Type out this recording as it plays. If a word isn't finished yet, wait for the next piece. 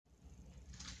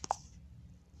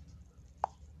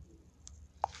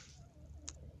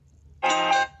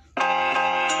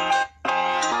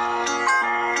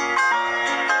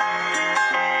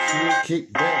kick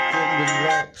back and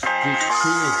relax, just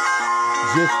chill.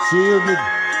 Just chill with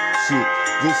shit.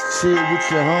 Just chill with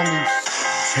your homies.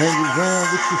 Hang around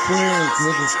with your friends,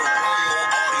 nigga.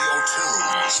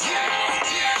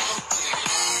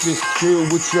 Just chill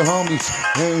with your homies.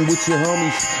 Hang with your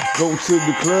homies. Go to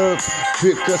the club.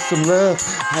 Pick up some love.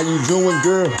 How you doing,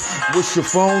 girl? What's your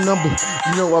phone number?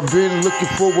 You know I've been looking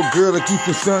for a girl to keep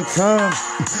in some time.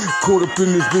 Caught up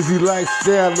in this busy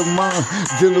lifestyle of mine.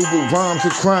 Dealing with rhymes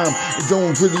and crime. It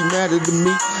don't really matter to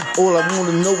me. All I want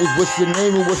to know is what's your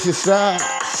name and what's your size.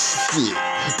 Shit.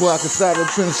 Well, I can start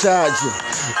up inside you.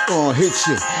 Hit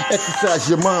you. Exercise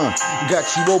your mind. Got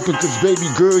you open cause baby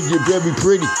girl, you're very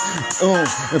pretty.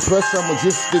 And plus I'm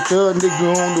just the third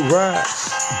nigga on the rise.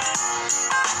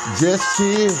 Just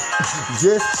chill.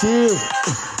 Just chill.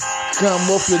 Come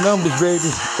off your numbers, baby.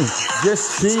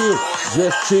 Just chill.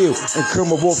 Just chill. And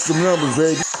come up off the numbers,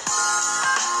 baby.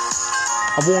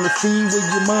 I wanna see where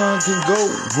your mind can go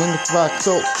when if I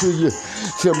talk to you.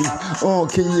 Tell me,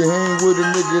 can you hang with a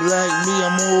nigga like me?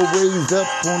 I'm always up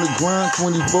on the grind,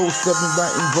 24/7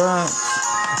 writing rhymes.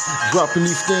 Dropping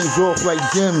these things off like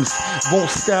gems.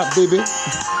 Won't stop, baby.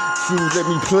 Soon let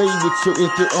me play with your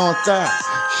thigh.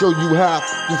 Show you how I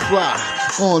can fly.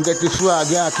 That this fly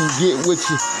guy can get with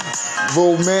you.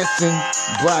 Romancing,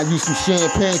 buy you some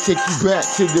champagne, take you back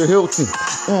to the Hilton.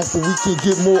 For we can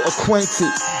get more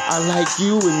acquainted. I like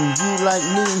you and you like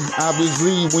me.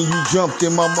 Obviously, when you jumped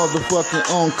in my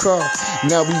motherfucking car.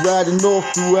 Now we riding off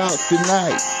throughout the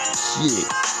night. Shit.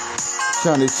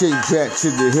 Trying to chase back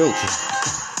to the Hilton.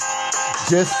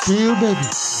 Just chill, baby.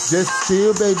 Just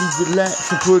chill, baby.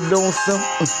 Relax and put on some.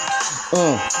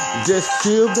 Just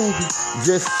chill, baby.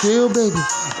 Just chill, baby.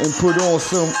 And put on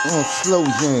some slow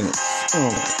jams.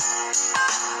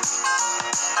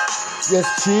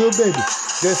 Just chill, baby.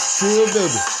 Just chill,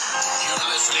 baby.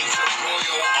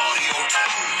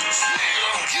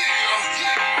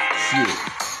 Shit.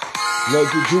 Love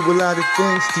to do a lot of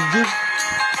things to you.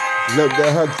 Love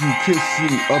to hug you, kiss you,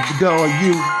 adore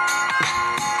you.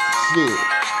 Shit.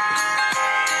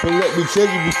 But let me tell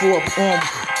you before I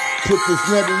put this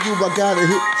net in you, I gotta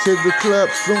hit to the club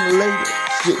sooner or later.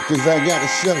 Shit, cause I got a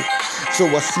show. So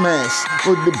I smash,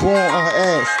 put the ball on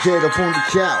her ass, dead up on the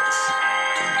couch.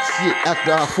 Shit,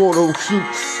 after our photo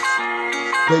shoots.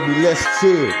 Baby, let's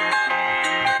chill.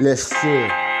 Let's chill.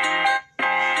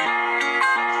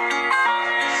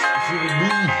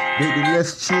 Baby,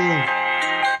 let's chill.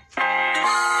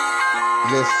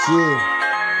 Let's chill.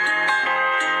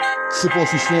 Sip on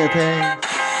some champagne.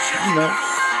 You know.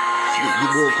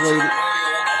 Get real plated.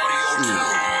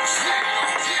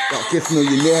 Start kissing on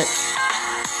your neck.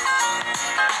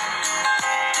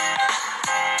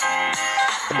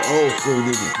 I'm an old school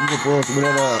nigga. You can put on some of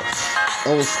that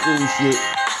old school shit.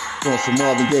 Put on some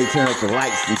Marvin Gaye, turn up the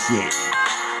lights and shit.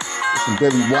 With some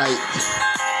Barry White.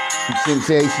 Some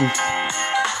Temptations.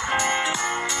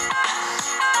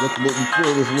 Let me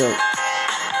feel this note.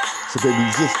 So baby,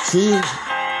 just chill.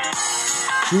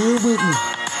 Chill with me.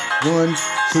 1,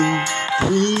 2,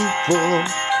 3, 4.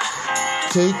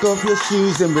 Take off your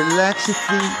shoes and relax your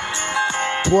feet.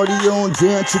 Party on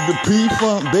down to the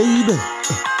P-Funk, baby.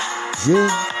 Yeah.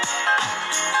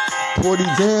 Party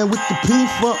down with the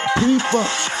P-Funk, P-Funk.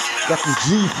 Got the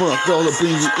G-Funk all up in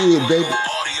your ear, baby.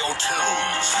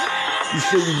 You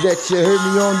say that you heard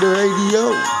me on the radio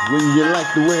when you like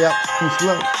the way I can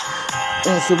flow.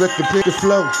 So let the pick the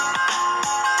flow.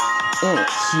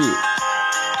 Shit.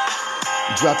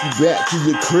 Drop you back to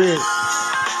your crib.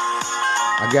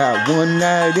 I got one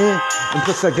night in, and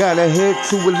plus I gotta head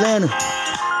to Atlanta.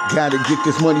 Gotta get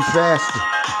this money faster.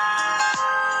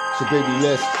 So baby,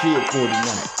 let's chill for the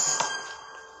night.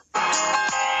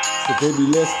 So baby,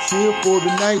 let's chill for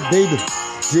the night, baby.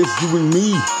 Just you and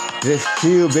me. Let's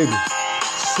chill, baby.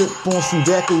 Sip on some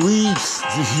daiquiris.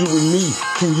 Just you and me.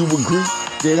 Can you agree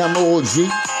that I'm all G?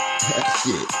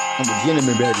 Shit, I'm a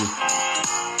gentleman, baby.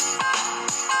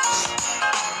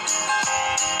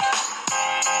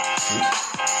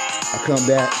 I come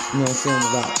back, you know what I'm saying,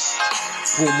 about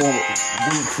 4 more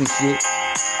weeks and shit.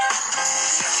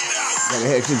 Gotta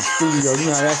head to the studio, you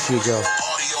know how that shit go.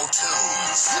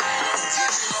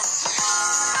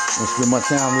 Gonna spend my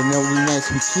time with Nelly nice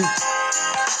and cute.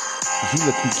 You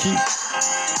looking cute.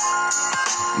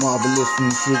 Marvelous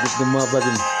and shit with the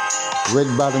motherfucking red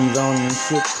bottoms on and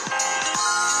shit.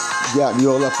 Got me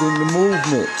all up in the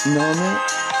movement, you know what I mean?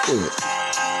 Shit.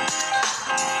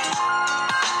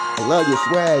 I love your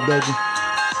swag, baby.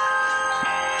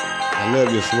 I love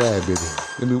your swag, baby.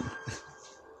 Let me